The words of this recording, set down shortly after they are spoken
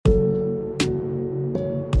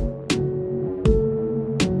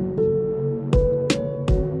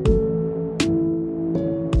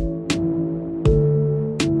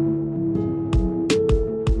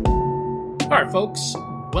folks.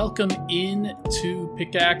 Welcome in to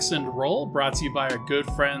Pickaxe and Roll, brought to you by our good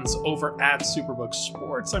friends over at Superbook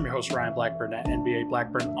Sports. I'm your host, Ryan Blackburn at NBA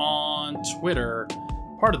Blackburn on Twitter,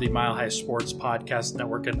 part of the Mile High Sports Podcast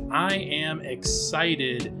Network, and I am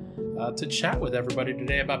excited to chat with everybody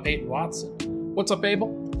today about Peyton Watson. What's up,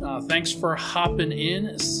 Abel? Thanks for hopping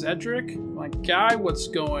in. Cedric, my guy, what's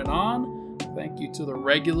going on? Thank you to the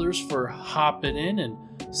regulars for hopping in and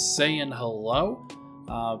saying hello.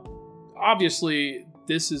 Obviously,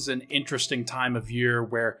 this is an interesting time of year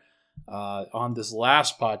where on this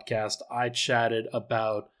last podcast, I chatted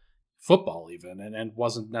about football even and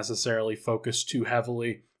wasn't necessarily focused too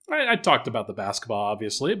heavily. I talked about the basketball,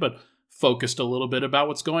 obviously, but focused a little bit about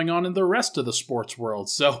what's going on in the rest of the sports world.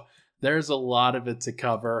 So there's a lot of it to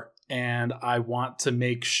cover, and I want to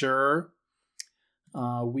make sure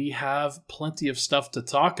we have plenty of stuff to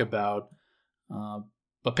talk about.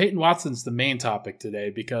 But Peyton Watson's the main topic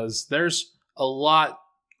today because there's a lot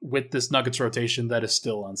with this Nuggets rotation that is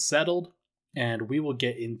still unsettled, and we will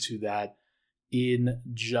get into that in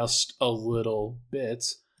just a little bit.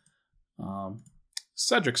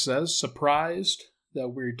 Cedric says, surprised that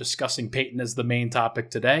we're discussing Peyton as the main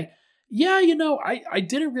topic today. Yeah, I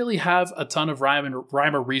didn't really have a ton of rhyme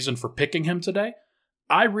or reason for picking him today.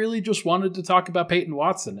 I really just wanted to talk about Peyton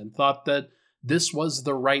Watson and thought that this was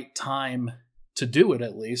the right time to do it,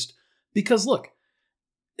 at least, because look,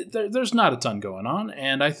 there's not a ton going on,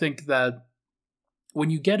 and I think that when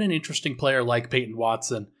you get an interesting player like Peyton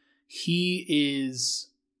Watson, he is,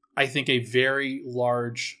 I think, a very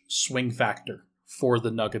large swing factor for the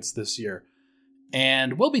Nuggets this year.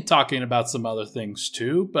 And we'll be talking about some other things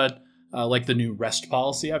too, but like the new rest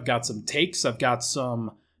policy, I've got some takes, I've got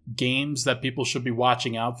some games that people should be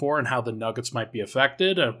watching out for and how the Nuggets might be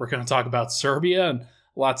affected. We're going to talk about Serbia and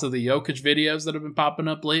lots of the Jokic videos that have been popping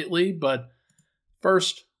up lately. But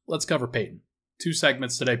first, let's cover Peyton. 2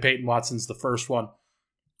 segments today. Peyton Watson's the first one.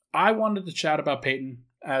 I wanted to chat about Peyton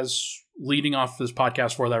as leading off this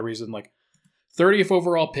podcast for that reason. Like 30th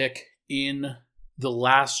overall pick in the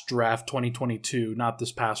last draft, 2022, not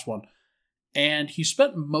this past one. And he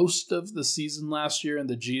spent most of the season last year in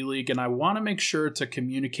the G League, and I want to make sure to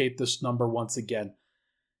communicate this number once again.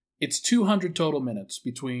 It's 200 total minutes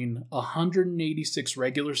between 186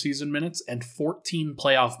 regular season minutes and 14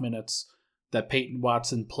 playoff minutes that Peyton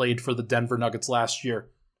Watson played for the Denver Nuggets last year.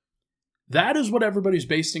 That is what everybody's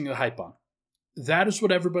basing the hype on. That is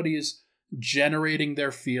what everybody is generating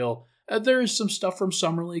their feel. There is some stuff from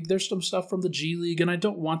Summer League. There's some stuff from the G League, and I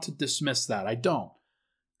don't want to dismiss that. I don't.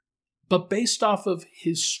 But based off of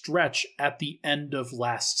his stretch at the end of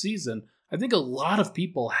last season, I think a lot of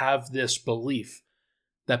people have this belief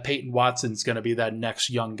that Peyton Watson's going to be that next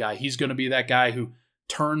young guy. He's going to be that guy who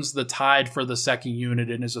turns the tide for the second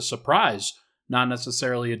unit and is a surprise, not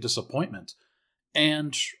necessarily a disappointment.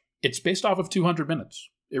 And it's based off of 200 minutes.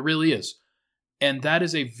 It really is. And that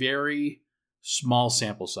is a very small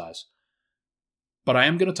sample size. But I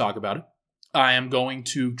am going to talk about it. I am going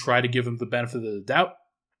to try to give him the benefit of the doubt.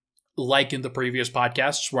 Like in the previous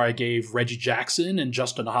podcasts where I gave Reggie Jackson and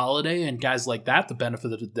Justin Holiday and guys like that the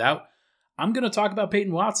benefit of the doubt, I'm going to talk about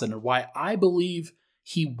Peyton Watson and why I believe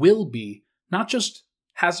he will be, not just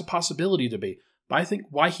has a possibility to be, but I think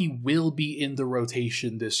why he will be in the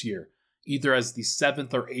rotation this year, either as the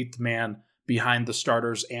 7th or 8th man behind the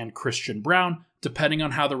starters and Christian Brown, depending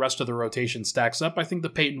on how the rest of the rotation stacks up. I think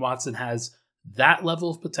that Peyton Watson has that level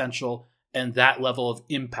of potential and that level of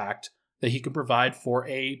impact that he can provide for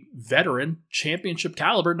a veteran championship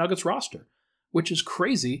caliber Nuggets roster, which is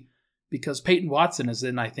crazy because Peyton Watson is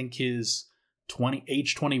in, I think, his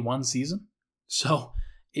age 21 season. So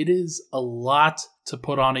it is a lot to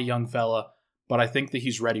put on a young fella, but I think that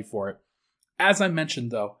he's ready for it. As I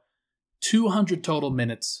mentioned, though, 200 total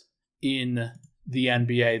minutes in the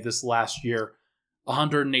NBA this last year,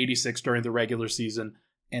 186 during the regular season,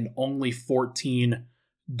 and only 14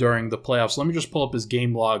 during the playoffs. Let me just pull up his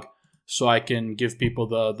game log so I can give people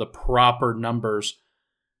the proper numbers.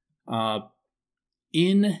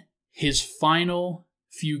 In his final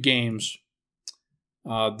few games,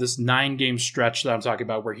 this 9-game stretch that I'm talking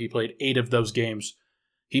about where he played 8 of those games,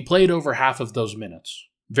 he played over half of those minutes.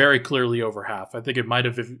 Very clearly over half. I think it might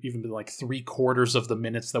have even been like 3/4 of the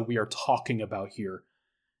minutes that we are talking about here.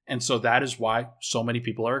 And so that is why so many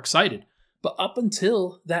people are excited. But up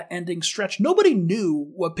until that ending stretch, nobody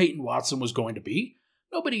knew what Peyton Watson was going to be.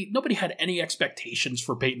 Nobody had any expectations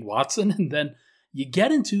for Peyton Watson, and then you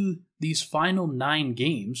get into these final 9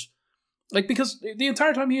 games, like because the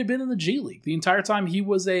entire time he had been in the G League, the entire time he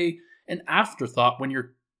was an afterthought when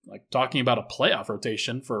you're like talking about a playoff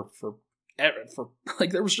rotation for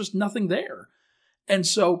like there was just nothing there, and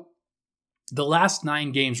so the last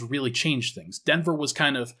 9 games really changed things. Denver was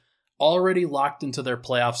kind of already locked into their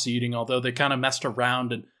playoff seeding, although they kind of messed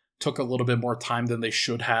around and took a little bit more time than they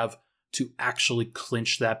should have to actually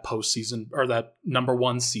clinch that postseason or that number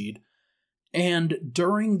 1 seed. And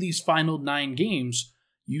during these final 9 games,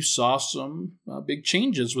 you saw some big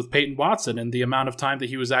changes with Peyton Watson and the amount of time that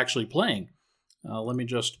he was actually playing. Let me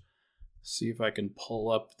just see if I can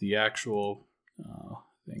pull up the actual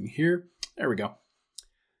thing here. There we go.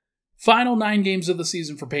 Final 9 games of the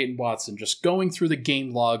season for Peyton Watson, just going through the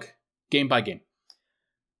game log, game by game.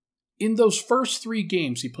 In those first 3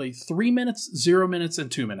 games, he played 3 minutes, 0 minutes,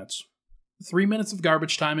 and 2 minutes. 3 minutes of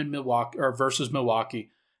garbage time in Milwaukee versus Milwaukee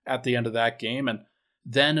at the end of that game, and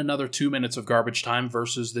then another 2 minutes of garbage time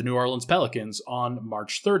versus the New Orleans Pelicans on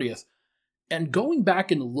March 30th. And going back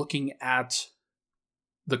and looking at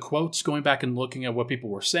the quotes, going back and looking at what people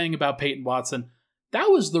were saying about Peyton Watson, that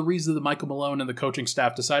was the reason that Michael Malone and the coaching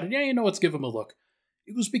staff decided, let's give him a look.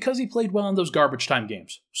 It was because he played well in those garbage time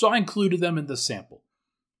games. So I included them in this sample.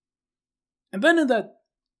 And then in that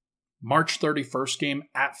March 31st game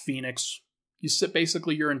at Phoenix, you sit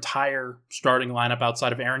basically your entire starting lineup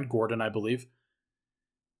outside of Aaron Gordon, I believe.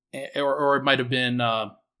 Or it might have been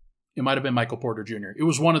Michael Porter Jr. It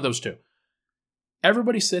was one of those two.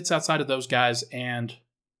 Everybody sits outside of those guys, and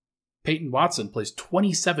Peyton Watson plays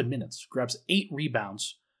 27 minutes, grabs 8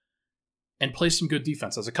 rebounds, and plays some good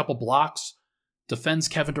defense. Has a couple blocks, defends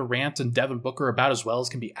Kevin Durant and Devin Booker about as well as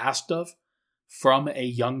can be asked of from a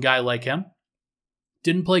young guy like him.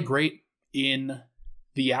 Didn't play great in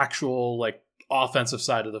the actual offensive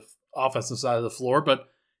side of the floor, but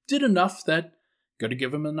did enough that going to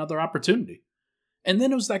give him another opportunity. And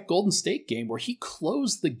then it was that Golden State game where he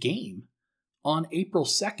closed the game on April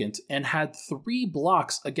 2nd and had 3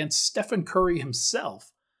 blocks against Stephen Curry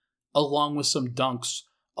himself, along with some dunks,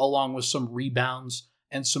 along with some rebounds,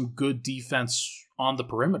 and some good defense on the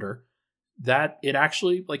perimeter, that it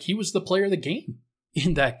actually, he was the player of the game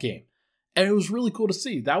in that game. And it was really cool to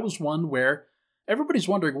see. That was one where everybody's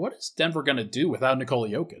wondering, what is Denver going to do without Nikola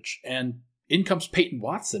Jokic? And in comes Peyton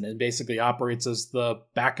Watson and basically operates as the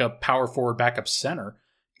backup power forward, backup center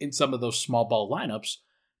in some of those small ball lineups.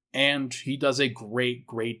 And he does a great,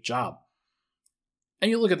 great job.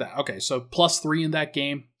 And you look at that. Okay, so +3 in that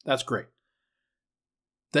game. That's great.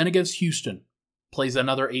 Then against Houston, plays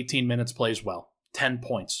another 18 minutes, plays well. 10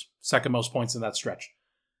 points. Second most points in that stretch.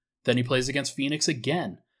 Then he plays against Phoenix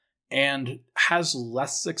again and has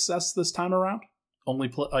less success this time around. Only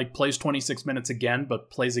plays 26 minutes again,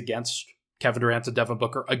 but plays against Kevin Durant and Devin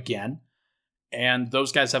Booker again. And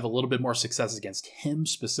those guys have a little bit more success against him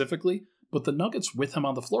specifically. But the Nuggets with him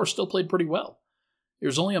on the floor still played pretty well. It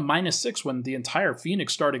was only a -6 when the entire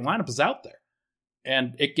Phoenix starting lineup is out there.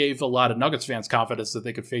 And it gave a lot of Nuggets fans confidence that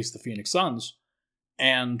they could face the Phoenix Suns.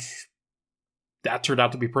 And that turned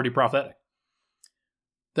out to be pretty prophetic.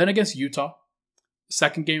 Then against Utah,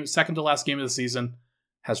 second to last game of the season,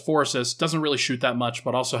 has 4 assists, doesn't really shoot that much,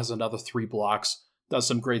 but also has another 3 blocks, does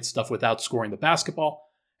some great stuff without scoring the basketball.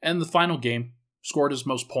 And the final game, scored his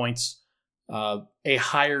most points. A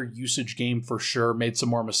higher usage game for sure, made some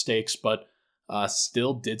more mistakes, but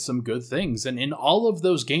still did some good things. And in all of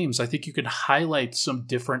those games, I think you can highlight some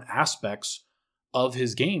different aspects of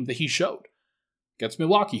his game that he showed. Against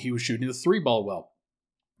Milwaukee, he was shooting the 3-ball well.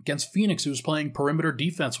 Against Phoenix, he was playing perimeter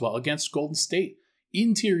defense well. Against Golden State,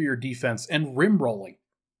 interior defense and rim rolling.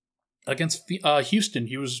 Against Houston,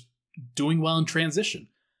 he was doing well in transition.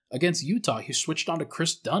 Against Utah, he switched on to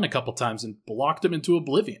Chris Dunn a couple times and blocked him into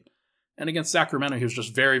oblivion. And against Sacramento, he was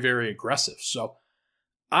just very, very aggressive. So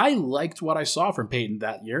I liked what I saw from Peyton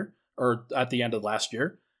that year, or at the end of last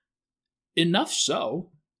year. Enough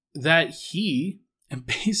so that he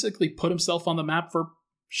basically put himself on the map for,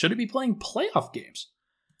 should he be playing playoff games?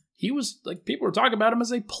 He was, people were talking about him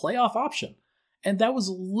as a playoff option. And that was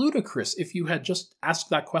ludicrous if you had just asked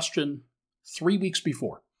that question 3 weeks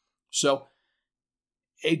before. So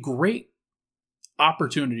a great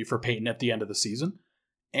opportunity for Peyton at the end of the season.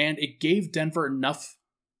 And it gave Denver enough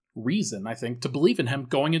reason, I think, to believe in him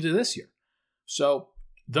going into this year. So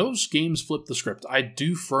those games flipped the script. I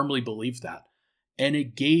do firmly believe that. And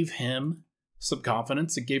it gave him some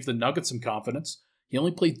confidence. It gave the Nuggets some confidence. He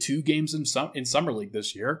only played 2 games in Summer League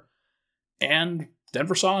this year. And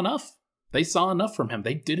Denver saw enough. They saw enough from him.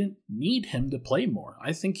 They didn't need him to play more.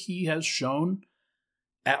 I think he has shown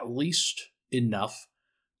at least enough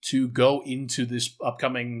to go into this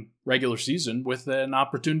upcoming regular season with an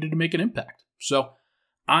opportunity to make an impact. So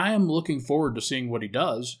I am looking forward to seeing what he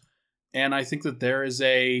does. And I think that there is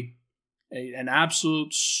an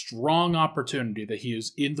absolute strong opportunity that he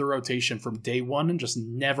is in the rotation from day one and just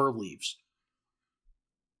never leaves.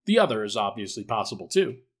 The other is obviously possible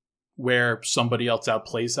too, where somebody else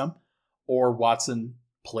outplays him, or Watson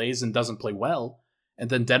plays and doesn't play well, and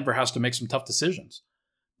then Denver has to make some tough decisions.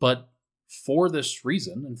 But for this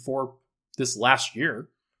reason, and for this last year,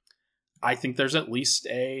 I think there's at least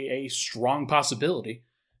a strong possibility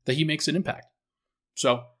that he makes an impact.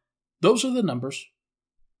 So those are the numbers.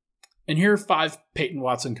 And here are 5 Peyton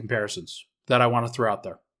Watson comparisons that I want to throw out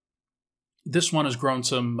there. This one has grown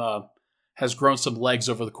some legs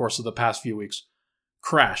over the course of the past few weeks.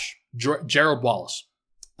 Crash. Gerald Wallace.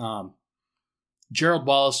 Gerald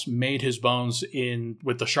Wallace made his bones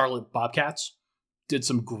with the Charlotte Bobcats, did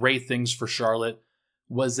some great things for Charlotte,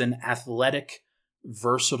 was an athletic,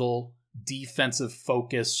 versatile,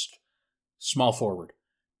 defensive-focused small forward,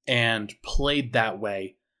 and played that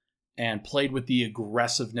way, and played with the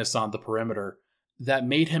aggressiveness on the perimeter that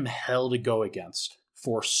made him hell to go against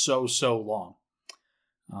for so long.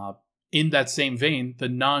 In that same vein, the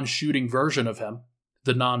non-shooting version of him,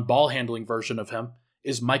 the non-ball handling version of him,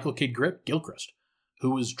 is Michael Kidd-Gilchrist,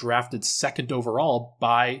 who was drafted 2nd overall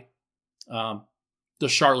by the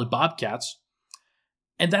Charlotte Bobcats,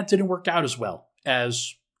 and that didn't work out as well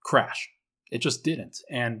as Crash. It just didn't,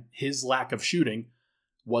 and his lack of shooting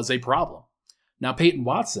was a problem. Now, Peyton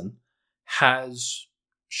Watson has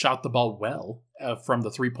shot the ball well from the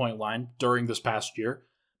three-point line during this past year,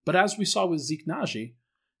 but as we saw with Zeke Naji,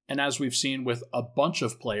 and as we've seen with a bunch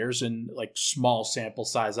of players in like small sample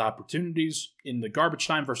size opportunities in the garbage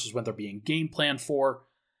time versus when they're being game planned for,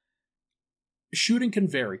 shooting can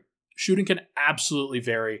vary. Shooting can absolutely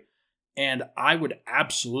vary. And I would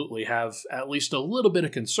absolutely have at least a little bit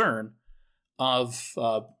of concern of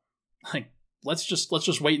let's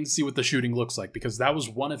just wait and see what the shooting looks like, because that was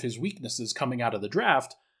one of his weaknesses coming out of the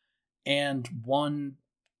draft, and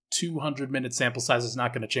 200-minute sample size is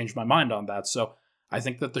not going to change my mind on that. So I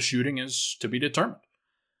think that the shooting is to be determined.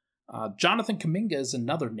 Jonathan Kuminga is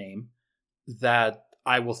another name that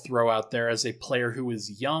I will throw out there as a player who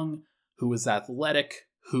is young, who is athletic,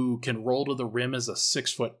 who can roll to the rim as a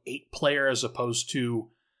 6'8" player as opposed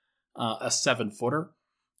to a 7-footer,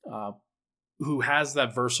 who has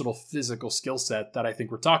that versatile physical skill set that I think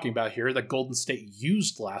we're talking about here that Golden State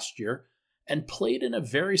used last year and played in a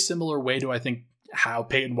very similar way to, I think, how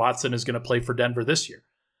Peyton Watson is going to play for Denver this year.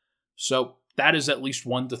 So that is at least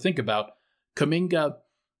one to think about. Kuminga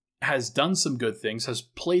has done some good things, has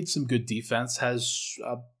played some good defense, has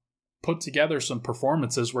put together some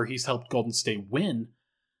performances where he's helped Golden State win,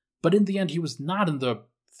 but in the end, he was not in the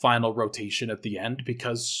final rotation at the end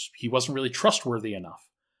because he wasn't really trustworthy enough.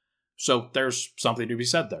 So there's something to be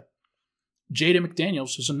said there. Jaden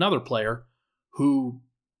McDaniels is another player who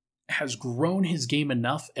has grown his game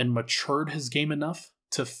enough and matured his game enough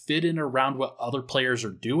to fit in around what other players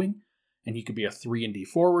are doing. And he could be a 3-and-D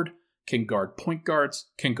forward, can guard point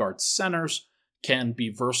guards, can guard centers, can be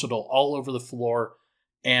versatile all over the floor,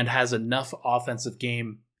 and has enough offensive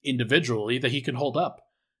game individually that he can hold up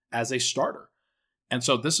as a starter. And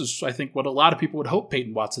so this is, I think, what a lot of people would hope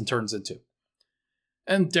Peyton Watson turns into.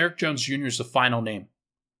 And Derrick Jones Jr. is the final name.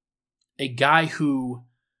 A guy who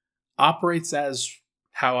operates as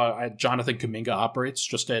how Jonathan Kuminga operates,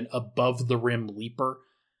 just an above-the-rim leaper.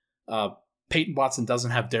 Peyton Watson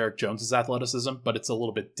doesn't have Derrick Jones's athleticism, but it's a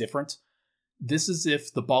little bit different. This is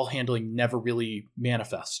if the ball handling never really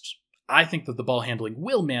manifests. I think that the ball handling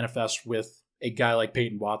will manifest with a guy like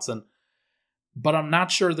Peyton Watson, but I'm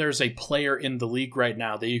not sure there's a player in the league right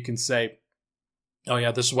now that you can say, oh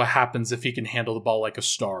yeah, this is what happens if he can handle the ball like a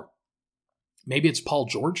star. Maybe it's Paul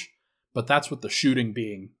George, but that's with the shooting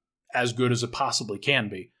being as good as it possibly can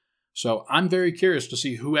be. So I'm very curious to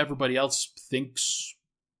see who everybody else thinks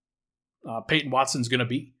Peyton Watson's going to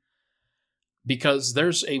be, because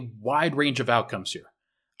there's a wide range of outcomes here.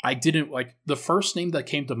 I didn't like the first name that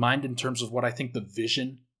came to mind in terms of what I think the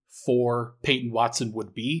vision for Peyton Watson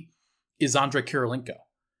would be is Andre Kirilenko,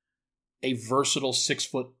 a versatile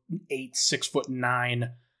 6'8",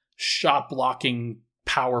 6'9", shot blocking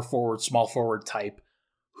power forward, small forward type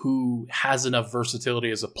who has enough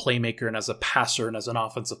versatility as a playmaker and as a passer and as an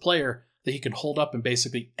offensive player that he can hold up in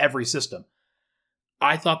basically every system.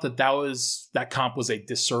 I thought that comp was a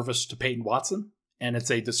disservice to Peyton Watson, and it's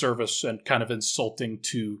a disservice and kind of insulting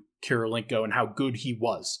to Kirilenko and how good he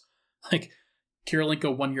was. Like,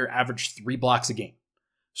 Kirilenko 1 year averaged 3 blocks a game.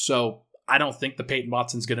 So I don't think the Peyton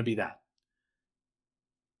Watson's going to be that.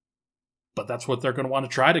 But that's what they're going to want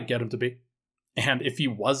to try to get him to be. And if he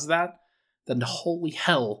was that, then holy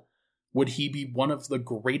hell, would he be one of the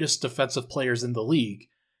greatest defensive players in the league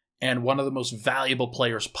and one of the most valuable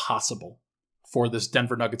players possible for this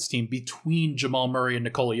Denver Nuggets team between Jamal Murray and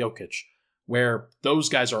Nikola Jokic, where those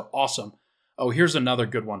guys are awesome. Oh, here's another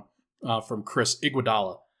good one from Chris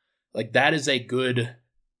Iguodala. Like, that is a good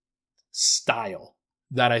style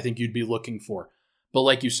that I think you'd be looking for. But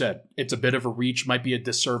like you said, it's a bit of a reach, might be a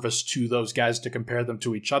disservice to those guys to compare them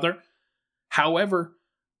to each other. However,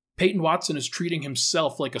 Peyton Watson is treating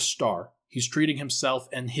himself like a star. He's treating himself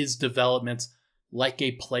and his development like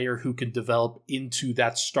a player who can develop into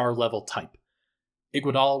that star level type.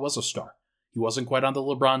 Iguodala was a star. He wasn't quite on the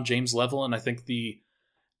LeBron James level, and I think the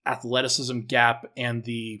athleticism gap and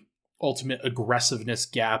the ultimate aggressiveness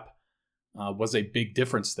gap was a big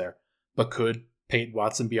difference there. But could Peyton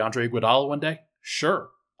Watson be Andre Iguodala one day? Sure.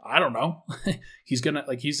 I don't know.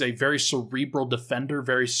 He's a very cerebral defender,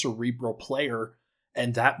 very cerebral player,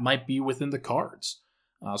 and that might be within the cards.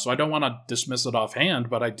 So I don't want to dismiss it offhand,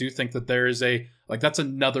 but I do think that there is that's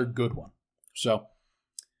another good one. So,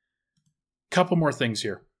 couple more things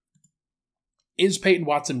here. Is Peyton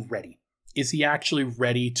Watson ready? Is he actually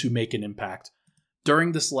ready to make an impact?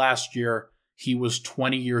 During this last year, he was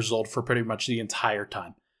 20 years old for pretty much the entire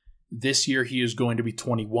time. This year, he is going to be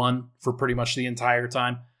 21 for pretty much the entire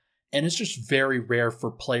time. And it's just very rare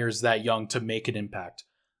for players that young to make an impact,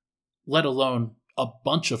 let alone a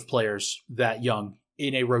bunch of players that young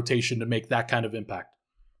in a rotation to make that kind of impact.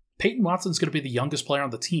 Peyton Watson's going to be the youngest player on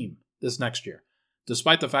the team this next year,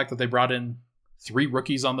 despite the fact that they brought in 3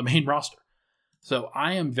 rookies on the main roster. So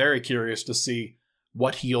I am very curious to see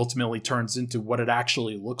what he ultimately turns into, what it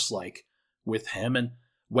actually looks like with him, and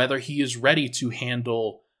whether he is ready to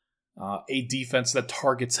handle a defense that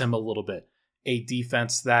targets him a little bit, a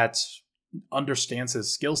defense that understands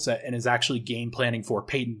his skill set and is actually game planning for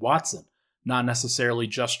Peyton Watson, not necessarily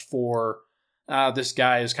just for this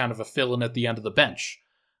guy is kind of a fill-in at the end of the bench.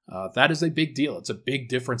 That is a big deal. It's a big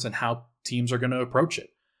difference in how teams are going to approach it.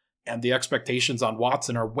 And the expectations on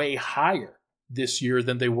Watson are way higher this year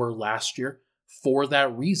than they were last year for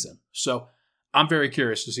that reason. So I'm very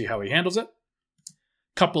curious to see how he handles it.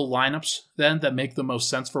 Couple lineups then that make the most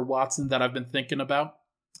sense for Watson that I've been thinking about.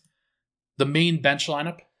 The main bench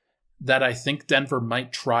lineup that I think Denver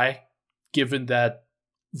might try, given that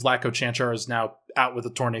Vlatko Čančar is now out with a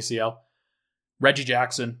torn ACL. Reggie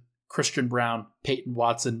Jackson, Christian Brown, Peyton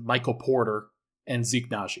Watson, Michael Porter, and Zeke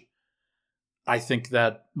Naji. I think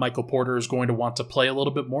that Michael Porter is going to want to play a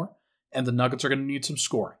little bit more, and the Nuggets are going to need some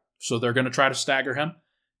scoring. So they're going to try to stagger him,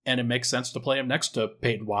 and it makes sense to play him next to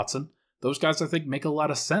Peyton Watson. Those guys, I think, make a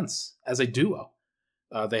lot of sense as a duo.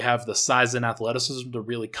 They have the size and athleticism to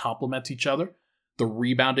really complement each other. The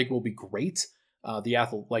rebounding will be great.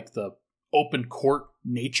 The open court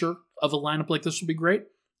nature of a lineup like this will be great.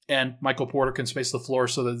 And Michael Porter can space the floor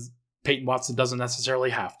so that Peyton Watson doesn't necessarily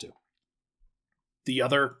have to. The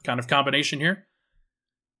other kind of combination here,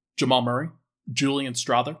 Jamal Murray, Julian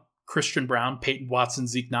Strawther, Christian Brown, Peyton Watson,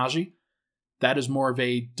 Zeke Naji. That is more of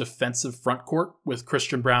a defensive front court with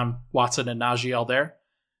Christian Brown, Watson, and Naji all there.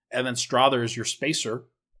 And then Strawther is your spacer.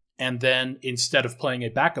 And then instead of playing a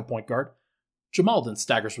backup point guard, Jamal then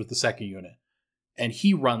staggers with the second unit. And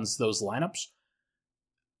he runs those lineups.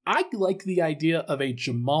 I like the idea of a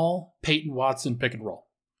Jamal, Peyton Watson pick and roll.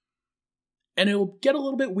 And it'll get a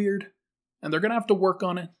little bit weird. And they're going to have to work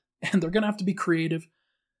on it. And they're going to have to be creative.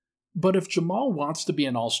 But if Jamal wants to be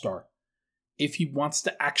an all-star, if he wants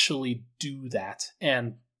to actually do that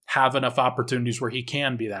and have enough opportunities where he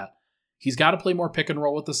can be that, he's got to play more pick and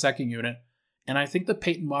roll with the second unit. And I think that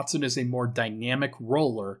Peyton Watson is a more dynamic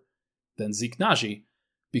roller than Zeke Naji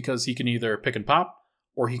because he can either pick and pop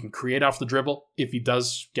or he can create off the dribble if he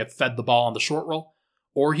does get fed the ball on the short roll,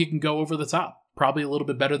 or he can go over the top, probably a little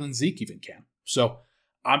bit better than Zeke even can. So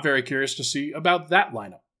I'm very curious to see about that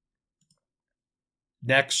lineup.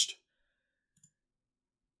 Next,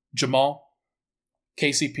 Jamal,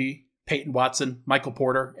 KCP, Peyton Watson, Michael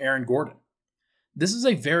Porter, Aaron Gordon. This is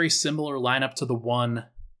a very similar lineup to the one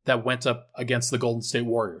that went up against the Golden State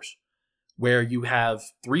Warriors, where you have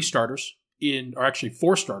 4 starters,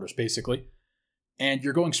 basically, and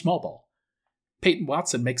you're going small ball. Peyton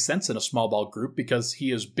Watson makes sense in a small ball group because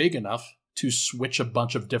he is big enough to switch a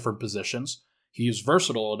bunch of different positions. He is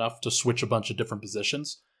versatile enough to switch a bunch of different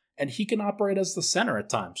positions, and he can operate as the center at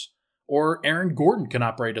times. Or Aaron Gordon can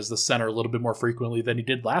operate as the center a little bit more frequently than he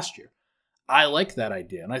did last year. I like that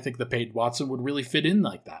idea, and I think that Peyton Watson would really fit in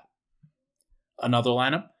like that. Another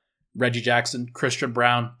lineup, Reggie Jackson, Christian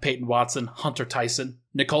Brown, Peyton Watson, Hunter Tyson,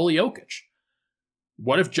 Nikola Jokic.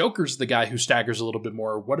 What if Joker's the guy who staggers a little bit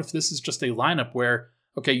more? What if this is just a lineup where,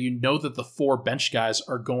 okay, you know that the 4 bench guys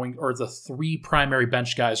are going, or the 3 primary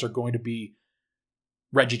bench guys are going to be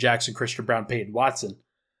Reggie Jackson, Christian Brown, Peyton Watson.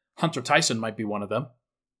 Hunter Tyson might be one of them.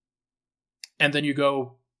 And then you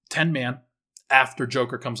go 10-man after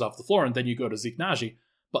Joker comes off the floor, and then you go to Zeke Naji.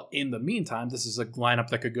 But in the meantime, this is a lineup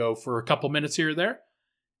that could go for a couple minutes here or there,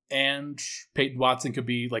 and Peyton Watson could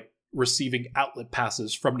be like receiving outlet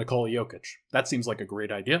passes from Nikola Jokic. That seems like a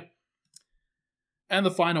great idea. And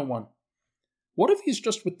the final one. What if he's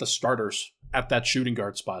just with the starters at that shooting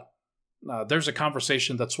guard spot? There's a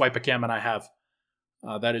conversation that Swipe Cam and I have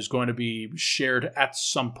that is going to be shared at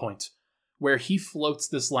some point where he floats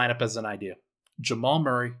this lineup as an idea. Jamal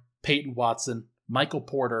Murray, Peyton Watson, Michael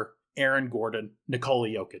Porter, Aaron Gordon, Nikola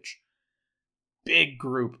Jokic. Big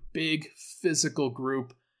group, big physical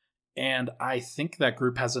group, and I think that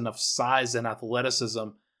group has enough size and athleticism.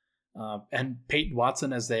 And Peyton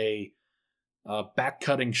Watson as a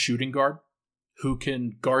back-cutting shooting guard who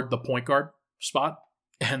can guard the point guard spot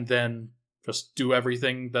and then just do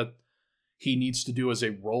everything that he needs to do as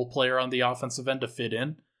a role player on the offensive end to fit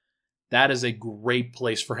in. That is a great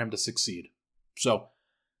place for him to succeed. So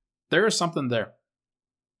there is something there.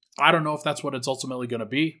 I don't know if that's what it's ultimately going to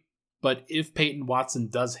be, but if Peyton Watson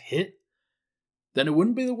does hit, then it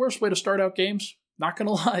wouldn't be the worst way to start out games. Not going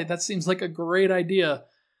to lie, that seems like a great idea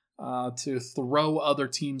to throw other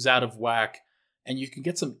teams out of whack, and you can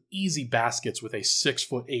get some easy baskets with a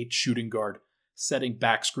 6'8" shooting guard, setting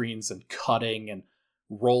back screens and cutting and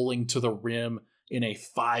rolling to the rim in a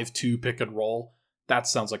 5-2 pick and roll. That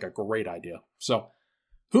sounds like a great idea. So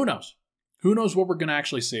who knows? Who knows what we're going to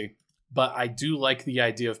actually see? But I do like the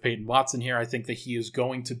idea of Peyton Watson here. I think that he is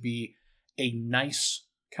going to be a nice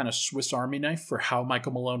kind of Swiss Army knife for how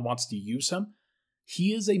Michael Malone wants to use him.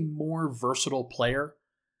 He is a more versatile player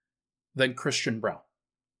than Christian Braun.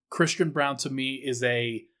 Christian Braun to me is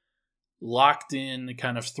a locked in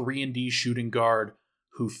kind of 3-and-D shooting guard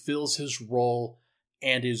who fills his role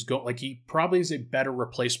and is he probably is a better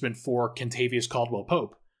replacement for Kentavious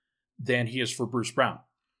Caldwell-Pope than he is for Bruce Brown.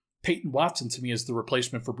 Peyton Watson to me is the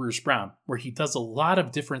replacement for Bruce Brown, where he does a lot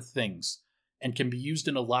of different things and can be used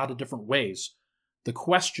in a lot of different ways. The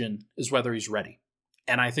question is whether he's ready.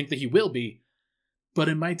 And I think that he will be, but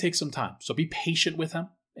it might take some time. So be patient with him.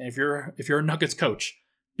 And if you're a Nuggets coach,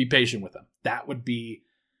 be patient with him. That would be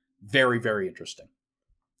very, very interesting.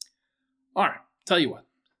 All right, tell you what.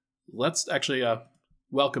 Let's actually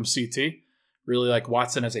welcome CT. Really like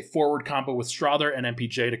Watson as a forward combo with Strother and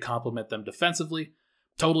MPJ to complement them defensively.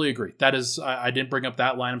 Totally agree. That is, I didn't bring up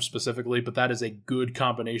that lineup specifically, but that is a good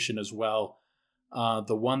combination as well.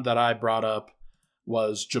 The one that I brought up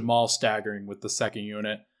was Jamal staggering with the second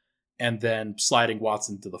unit and then sliding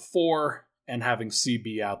Watson to the 4 and having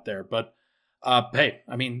CB out there. But hey,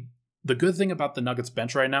 I mean, the good thing about the Nuggets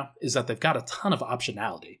bench right now is that they've got a ton of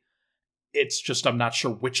optionality. It's just I'm not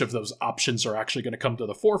sure which of those options are actually going to come to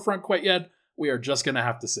the forefront quite yet. We are just going to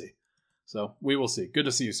have to see. So we will see. Good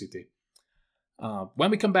to see you, CT. When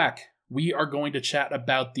we come back, we are going to chat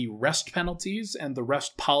about the rest penalties and the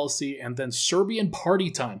rest policy and then Serbian party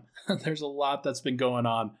time. There's a lot that's been going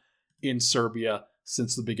on in Serbia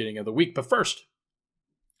since the beginning of the week. But first,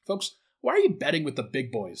 folks, why are you betting with the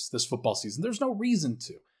big boys this football season? There's no reason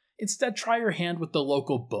to. Instead, try your hand with the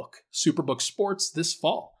local book, Superbook Sports, this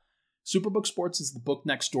fall. Superbook Sports is the book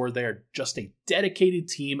next door. They are just a dedicated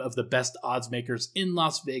team of the best odds makers in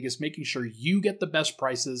Las Vegas, making sure you get the best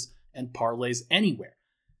prices and parlays anywhere.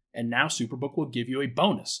 And now Superbook will give you a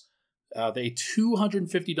bonus, a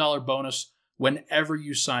 $250 bonus whenever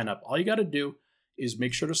you sign up. All you got to do is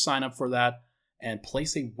make sure to sign up for that and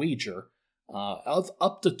place a wager of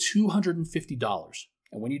up to $250.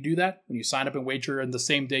 And when you do that, when you sign up and wager in the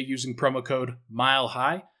same day using promo code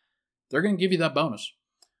MILEHIGH, they're going to give you that bonus.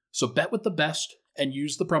 So bet with the best and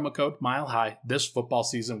use the promo code MILEHIGH this football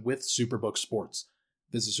season with Superbook Sports.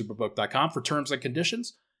 Visit superbook.com for terms and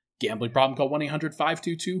conditions. Gambling problem, call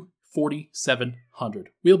 1-800-522-4700.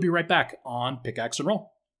 We'll be right back on Pickaxe and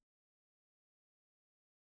Roll.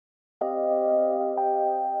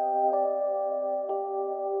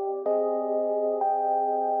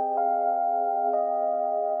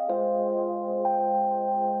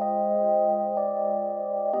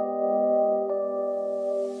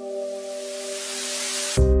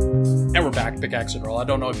 And we're back, Pickaxe and Roll. I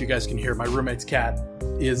don't know if you guys can hear, my roommate's cat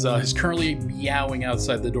is currently meowing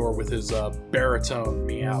outside the door with his baritone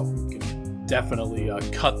meow. You can definitely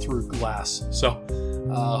cut through glass. So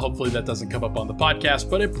hopefully that doesn't come up on the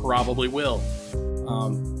podcast, but it probably will.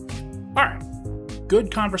 All right.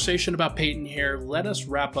 Good conversation about Peyton here. Let us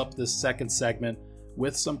wrap up this second segment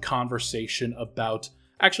with some conversation about...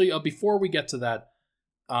 Actually, before we get to that,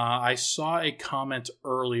 I saw a comment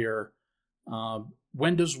earlier.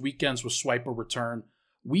 When does weekends with Swiper return?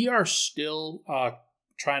 We are still...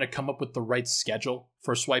 trying to come up with the right schedule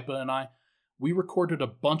for Swipa and I. We recorded a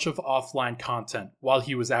bunch of offline content while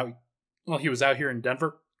he was out here in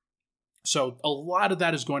Denver. So a lot of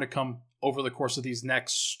that is going to come over the course of these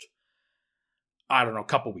next, I don't know,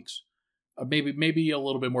 couple weeks. Maybe a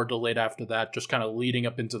little bit more delayed after that, just kind of leading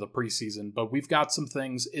up into the preseason. But we've got some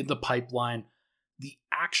things in the pipeline. The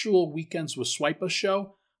actual Weekends with Swipe Us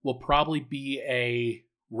show will probably be a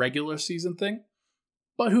regular season thing.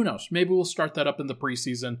 But who knows? Maybe we'll start that up in the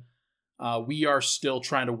preseason. We are still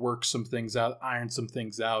trying to work some things out, iron some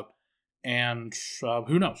things out. And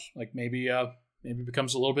who knows? Like maybe it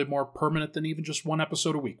becomes a little bit more permanent than even just one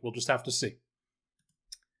episode a week. We'll just have to see.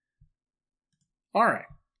 All right.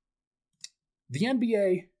 The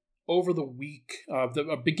NBA over the week,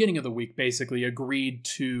 the beginning of the week, basically agreed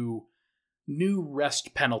to new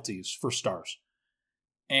rest penalties for stars.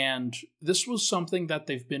 And this was something that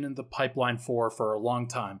they've been in the pipeline for a long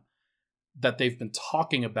time, that they've been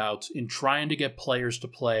talking about in trying to get players to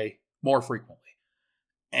play more frequently.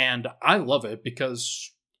 And I love it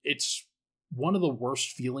because it's one of the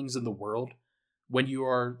worst feelings in the world when you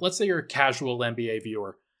are, let's say you're a casual NBA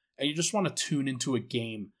viewer, and you just want to tune into a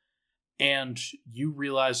game, and you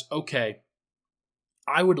realize, okay,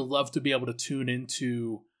 I would love to be able to tune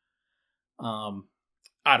into,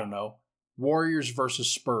 I don't know, Warriors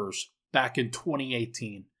versus Spurs back in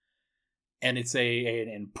 2018. And it's an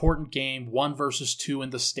important game, 1 versus 2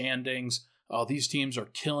 in the standings. Oh, these teams are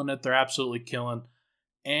killing it. They're absolutely killing.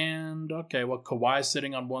 And, okay, well, Kawhi's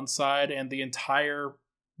sitting on one side, and the entire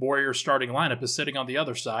Warriors starting lineup is sitting on the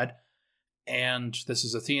other side. And this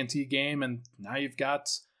is a TNT game, and now you've got,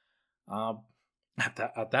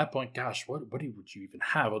 at that point, gosh, what would you even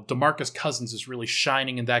have? Well, DeMarcus Cousins is really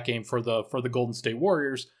shining in that game for the Golden State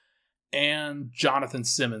Warriors, and Jonathan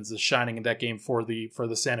Simmons is shining in that game for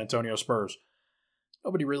the San Antonio Spurs.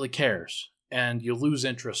 Nobody really cares, and you lose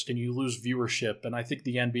interest and you lose viewership, and I think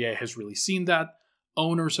the NBA has really seen that.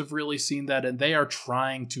 Owners have really seen that, and they are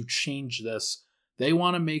trying to change this. They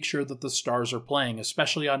want to make sure that the stars are playing,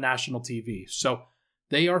 especially on national TV. So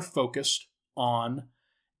they are focused on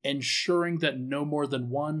ensuring that no more than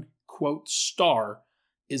one, quote, star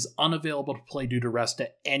is unavailable to play due to rest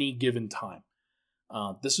at any given time.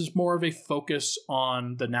 This is more of a focus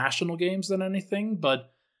on the national games than anything,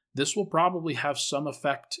 but this will probably have some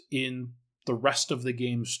effect in the rest of the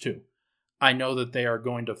games too. I know that they are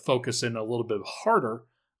going to focus in a little bit harder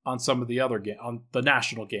on some of the other on the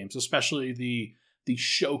national games, especially the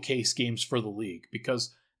showcase games for the league,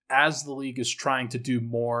 because as the league is trying to do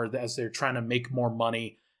more, as they're trying to make more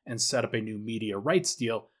money and set up a new media rights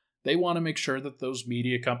deal, they want to make sure that those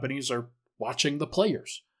media companies are watching the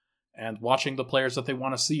players and watching the players that they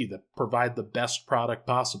want to see that provide the best product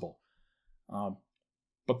possible.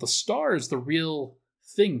 But the star is the real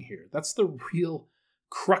thing here. That's the real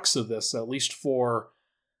crux of this, at least for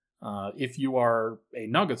if you are a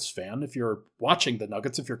Nuggets fan, if you're watching the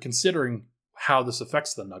Nuggets, if you're considering how this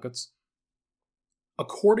affects the Nuggets.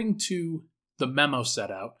 According to the memo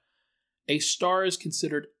set out, a star is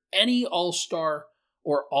considered any All-Star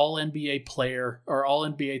or All-NBA player or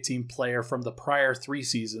All-NBA team player from the prior 3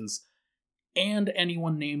 seasons and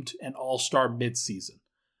anyone named an All-Star mid-season.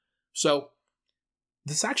 So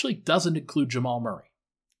this actually doesn't include Jamal Murray,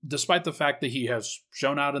 despite the fact that he has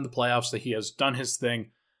shown out in the playoffs, that he has done his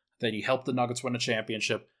thing, that he helped the Nuggets win a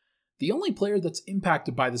championship. The only player that's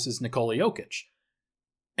impacted by this is Nikola Jokic.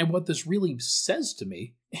 And what this really says to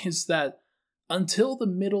me is that until the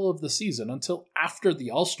middle of the season, until after the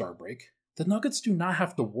All-Star break, the Nuggets do not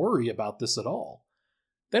have to worry about this at all.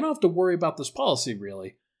 They don't have to worry about this policy,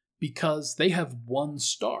 really, because they have one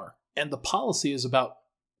star, and the policy is about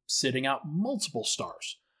sitting out multiple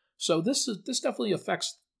stars. So this definitely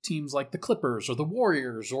affects teams like the Clippers or the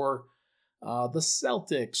Warriors or the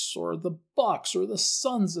Celtics or the Bucks or the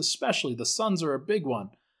Suns especially. The Suns are a big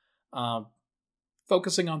one.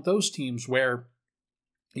 Focusing on those teams where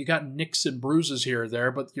you got nicks and bruises here or there,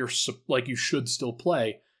 but you're like you should still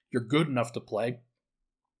play. You're good enough to play.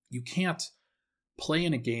 You can't play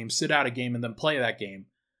in a game, sit out a game, and then play that game,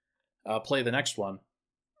 play the next one,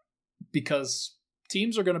 because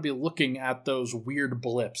teams are going to be looking at those weird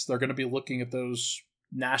blips. They're going to be looking at those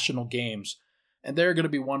national games, and they're going to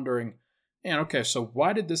be wondering, man, okay, so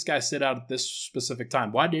why did this guy sit out at this specific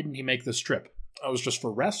time? Why didn't he make this trip? Oh, it was just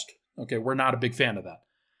for rest? Okay, we're not a big fan of that.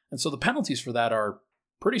 And so the penalties for that are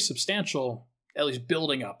pretty substantial, at least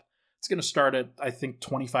building up. It's going to start at, I think,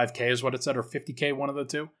 25K is what it said, or 50K, one of the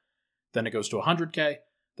two. Then it goes to 100K.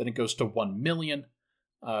 Then it goes to 1 million.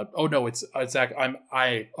 I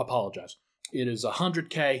apologize. It is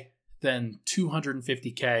 100K, then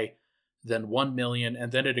 250K, then 1 million,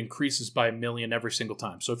 and then it increases by 1 million every single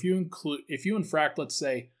time. So if you infract, let's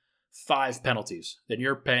say, 5 penalties, then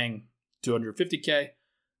you're paying 250K,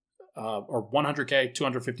 or 100K,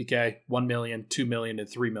 250K, 1 million, 2 million, and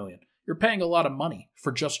 3 million. You're paying a lot of money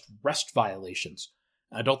for just rest violations.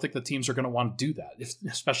 I don't think the teams are going to want to do that,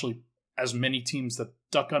 especially as many teams that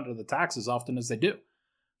duck under the tax as often as they do.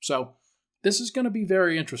 So this is going to be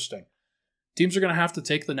very interesting. Teams are going to have to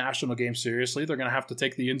take the national game seriously. They're going to have to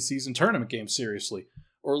take the in-season tournament game seriously,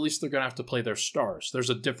 or at least they're going to have to play their stars. There's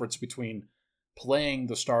a difference between playing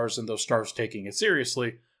the stars and those stars taking it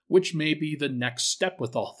seriously, which may be the next step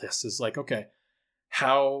with all this. Is like, okay,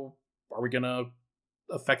 how are we going to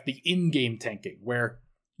affect the in-game tanking, where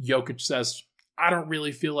Jokic says, I don't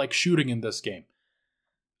really feel like shooting in this game.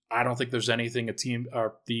 I don't think there's anything a team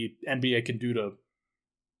or the NBA can do to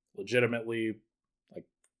legitimately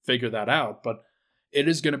figure that out, but it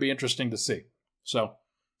is going to be interesting to see. So,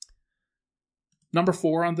 number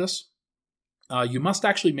 4 on this, you must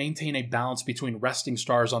actually maintain a balance between resting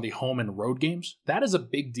stars on the home and road games. That is a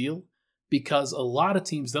big deal because a lot of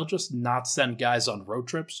teams, they'll just not send guys on road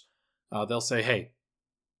trips. They'll say, hey,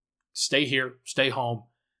 stay here, stay home,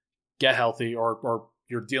 get healthy, or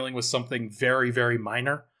you're dealing with something very, very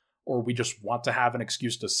minor, or we just want to have an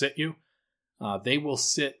excuse to sit you. They will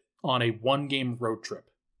sit on a 1-game road trip.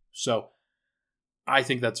 So I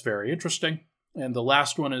think that's very interesting. And the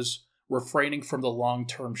last one is refraining from the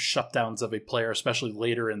long-term shutdowns of a player, especially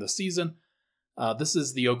later in the season. This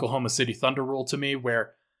is the Oklahoma City Thunder rule to me,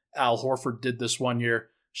 where Al Horford did this one year.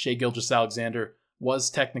 Shai Gilgeous-Alexander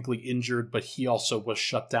was technically injured, but he also was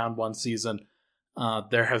shut down one season.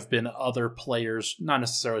 There have been other players, not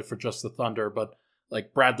necessarily for just the Thunder, but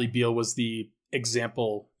like Bradley Beal was the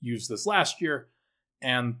example used this last year.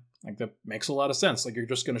 And that makes a lot of sense. You're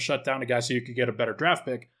just going to shut down a guy so you could get a better draft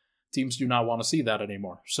pick. Teams do not want to see that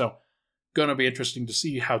anymore. So, going to be interesting to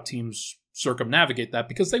see how teams circumnavigate that,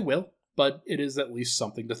 because they will, but it is at least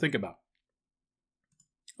something to think about.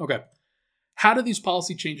 Okay. How do these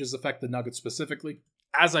policy changes affect the Nuggets specifically?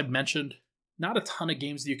 As I've mentioned, not a ton of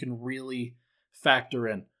games that you can really factor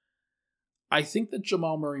in. I think that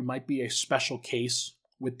Jamal Murray might be a special case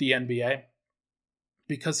with the NBA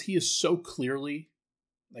because he is so clearly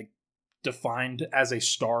defined as a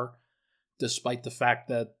star, despite the fact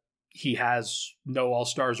that he has no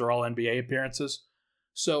All-Stars or All-NBA appearances.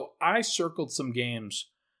 So I circled some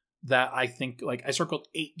games that I think, I circled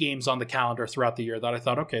 8 games on the calendar throughout the year that I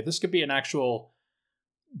thought, okay, this could be an actual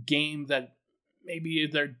game that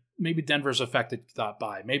maybe Denver's affected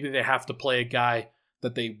by. Maybe they have to play a guy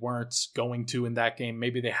that they weren't going to in that game.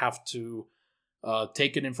 Maybe they have to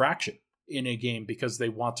take an infraction in a game because they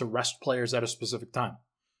want to rest players at a specific time.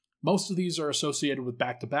 Most of these are associated with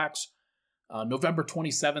back-to-backs. November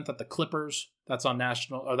 27th at the Clippers. That's on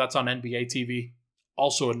NBA TV.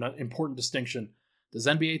 Also an important distinction. Does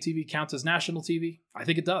NBA TV count as national TV? I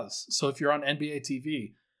think it does. So if you're on NBA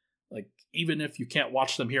TV, even if you can't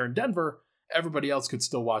watch them here in Denver, everybody else could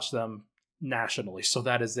still watch them nationally. So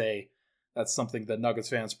that's something that Nuggets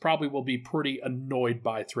fans probably will be pretty annoyed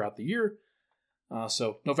by throughout the year.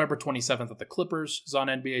 So November 27th at the Clippers is on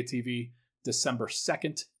NBA TV. December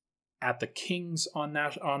 2nd at the Kings on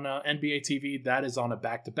NBA TV. That is on a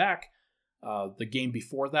back-to-back. The game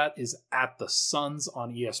before that is at the Suns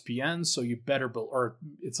on ESPN. So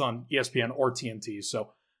it's on ESPN or TNT.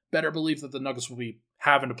 So better believe that the Nuggets will be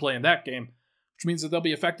having to play in that game, which means that they'll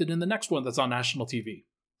be affected in the next one that's on national TV.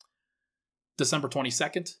 December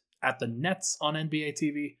 22nd at the Nets on NBA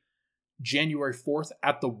TV. January 4th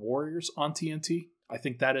at the Warriors on TNT. I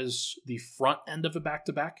think that is the front end of a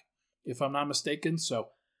back-to-back, if I'm not mistaken. So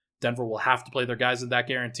Denver will have to play their guys in that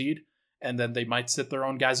guaranteed, and then they might sit their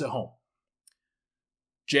own guys at home.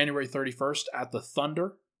 January 31st at the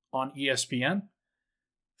Thunder on ESPN.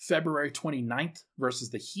 February 29th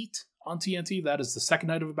versus the Heat on TNT. That is the second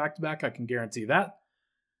night of a back-to-back. I can guarantee that.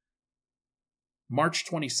 March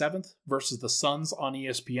 27th versus the Suns on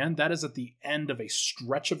ESPN. That is at the end of a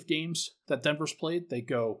stretch of games that Denver's played. They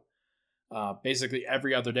go basically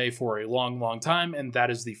every other day for a long, long time, and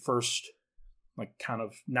that is the first kind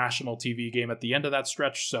of national TV game at the end of that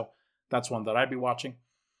stretch. So that's one that I'd be watching.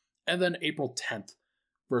 And then April 10th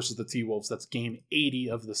versus the T-Wolves. That's game 80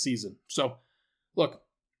 of the season. So look,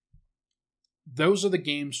 those are the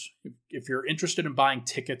games. If you're interested in buying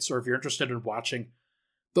tickets or if you're interested in watching,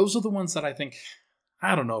 those are the ones that I think,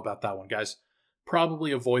 I don't know about that one, guys.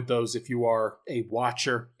 Probably avoid those if you are a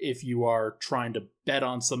watcher, if you are trying to bet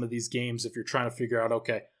on some of these games, if you're trying to figure out,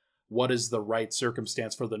 okay, what is the right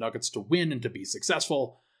circumstance for the Nuggets to win and to be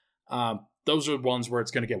successful. Those are ones where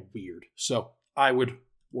it's going to get weird. So I would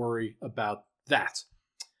worry about that.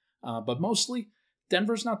 But mostly,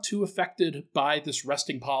 Denver's not too affected by this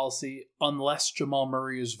resting policy unless Jamal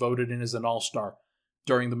Murray is voted in as an all-star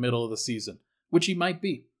during the middle of the season, which he might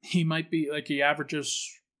be. he might be like he averages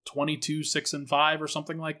 22, 6-5 or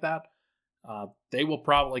something like that. They will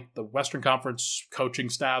probably, like the Western Conference coaching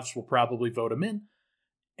staffs will probably vote him in,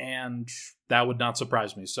 and that would not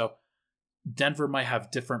surprise me. So Denver might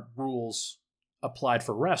have different rules applied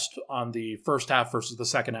for rest on the first half versus the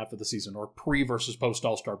second half of the season, or pre versus post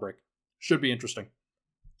All-Star break. Should be interesting.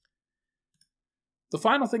 The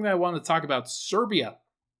final thing that I want to talk about, Serbia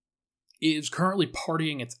is currently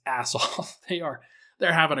partying its ass off.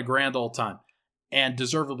 They're having a grand old time, and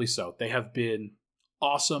deservedly so. They have been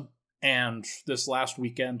awesome, and this last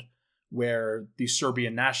weekend where the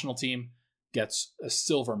Serbian national team gets a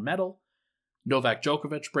silver medal, Novak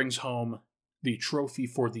Djokovic brings home the trophy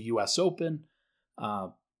for the U.S. Open.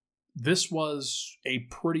 This was a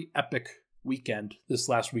pretty epic weekend this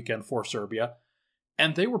last weekend for Serbia,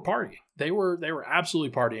 and they were partying. They were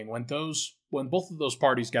absolutely partying when both of those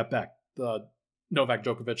parties got back, the Novak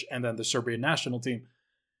Djokovic and then the Serbian national team.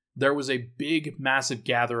 There was a big, massive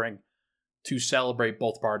gathering to celebrate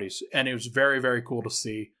both parties, and it was very, very cool to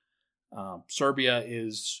see. Serbia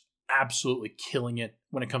is absolutely killing it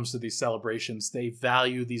when it comes to these celebrations. They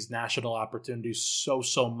value these national opportunities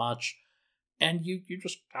so much, and you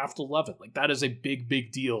just have to love it. Like, that is a big,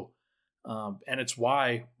 big deal. And it's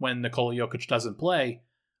why when Nikola Jokic doesn't play,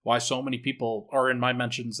 why so many people are in my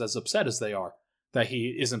mentions as upset as they are that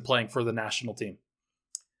he isn't playing for the national team.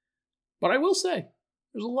 But I will say,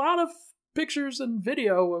 there's a lot of pictures and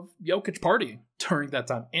video of Jokic partying during that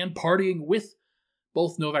time, and partying with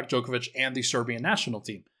both Novak Djokovic and the Serbian national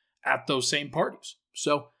team at those same parties.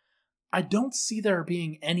 So I don't see there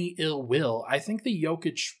being any ill will. I think that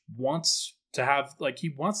Jokic wants to have, he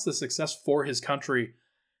wants the success for his country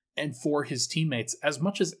and for his teammates as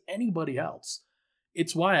much as anybody else.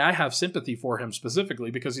 It's why I have sympathy for him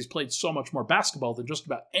specifically, because he's played so much more basketball than just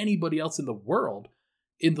about anybody else in the world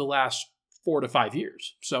in the last 4 to 5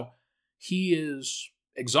 years. So he is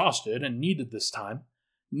exhausted and needed this time,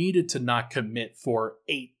 needed to not commit for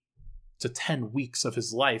 8 to 10 weeks of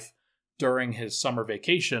his life during his summer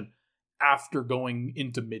vacation after going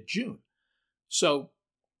into mid-June. So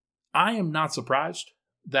I am not surprised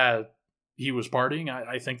that he was partying.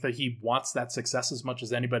 I think that he wants that success as much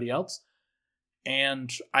as anybody else.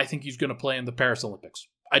 And I think he's going to play in the Paris Olympics.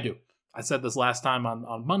 I do. I said this last time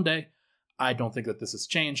on Monday. I don't think that this has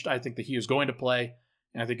changed. I think that he is going to play,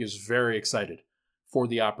 and I think he's very excited for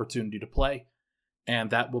the opportunity to play. And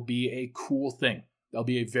that will be a cool thing. That'll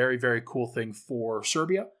be a very, very cool thing for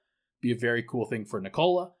Serbia, be a very cool thing for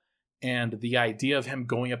Nikola. And the idea of him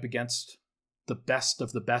going up against the best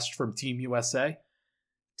of the best from Team USA,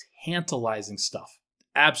 tantalizing stuff.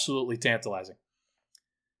 Absolutely tantalizing.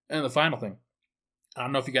 And the final thing, I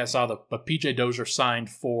don't know if you guys saw but PJ Dozier signed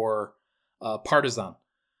for Partizan,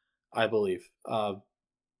 I believe.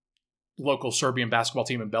 Local Serbian basketball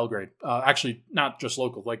team in Belgrade. Actually, not just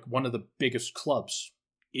local, like one of the biggest clubs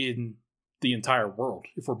in the entire world,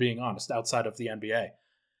 if we're being honest, outside of the NBA.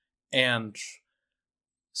 And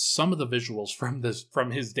some of the visuals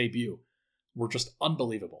from his debut were just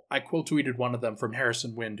unbelievable. I quote tweeted one of them from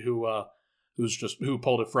Harrison Wind, who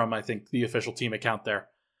pulled it from, I think, the official team account there.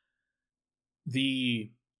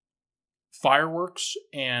 The fireworks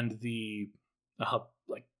and the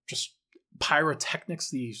just pyrotechnics,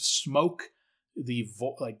 the smoke, the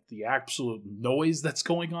absolute noise that's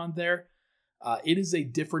going on there. It is a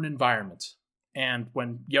different environment. And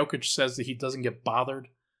when Jokic says that he doesn't get bothered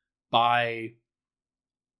by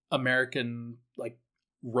American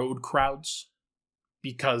road crowds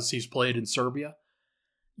because he's played in Serbia,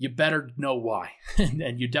 you better know why.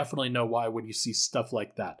 And you definitely know why when you see stuff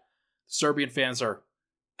like that. Serbian fans are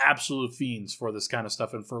absolute fiends for this kind of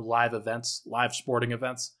stuff, and for live events, live sporting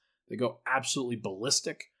events. They go absolutely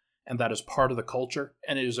ballistic, and that is part of the culture,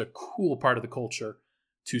 and it is a cool part of the culture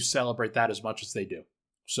to celebrate that as much as they do.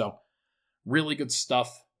 So, really good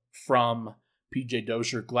stuff from PJ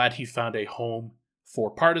Dozier. Glad he found a home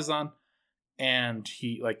for Partizan, and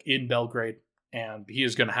he in Belgrade, and he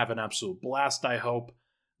is going to have an absolute blast, I hope.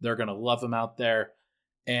 They're going to love him out there,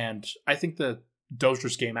 and I think the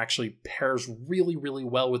Dozier's game actually pairs really, really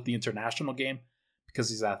well with the international game because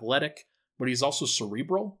he's athletic, but he's also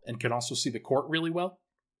cerebral and can also see the court really well.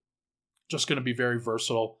 Just going to be very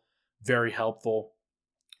versatile, very helpful,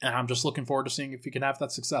 and I'm just looking forward to seeing if he can have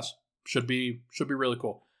that success. Should be really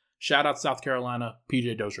cool. Shout out South Carolina,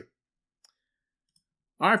 PJ Dozier.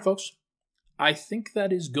 All right, folks. I think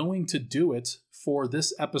that is going to do it for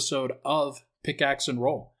this episode of Pickaxe and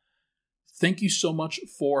Roll. Thank you so much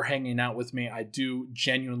for hanging out with me. I do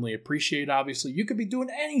genuinely appreciate it. Obviously, you could be doing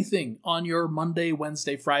anything on your Monday,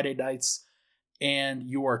 Wednesday, Friday nights, and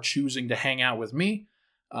you are choosing to hang out with me.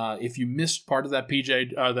 If you missed part of that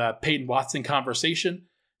that Peyton Watson conversation,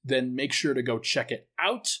 then make sure to go check it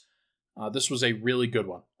out. This was a really good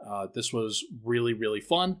one. This was really, really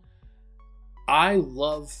fun. I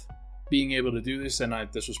love being able to do this, and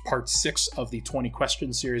this was part 6 of the 20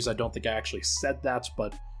 question series. I don't think I actually said that,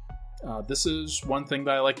 but this is one thing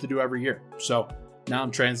that I like to do every year. So now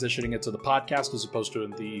I'm transitioning it to the podcast as opposed to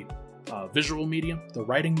in the visual medium, the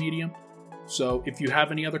writing medium. So if you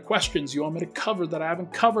have any other questions you want me to cover that I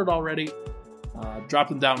haven't covered already, drop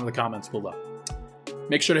them down in the comments below.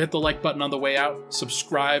 Make sure to hit the like button on the way out,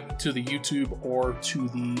 subscribe to the YouTube or to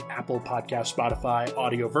the Apple Podcast, Spotify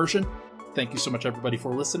audio version. Thank you so much, everybody,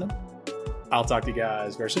 for listening. I'll talk to you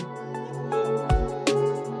guys very soon.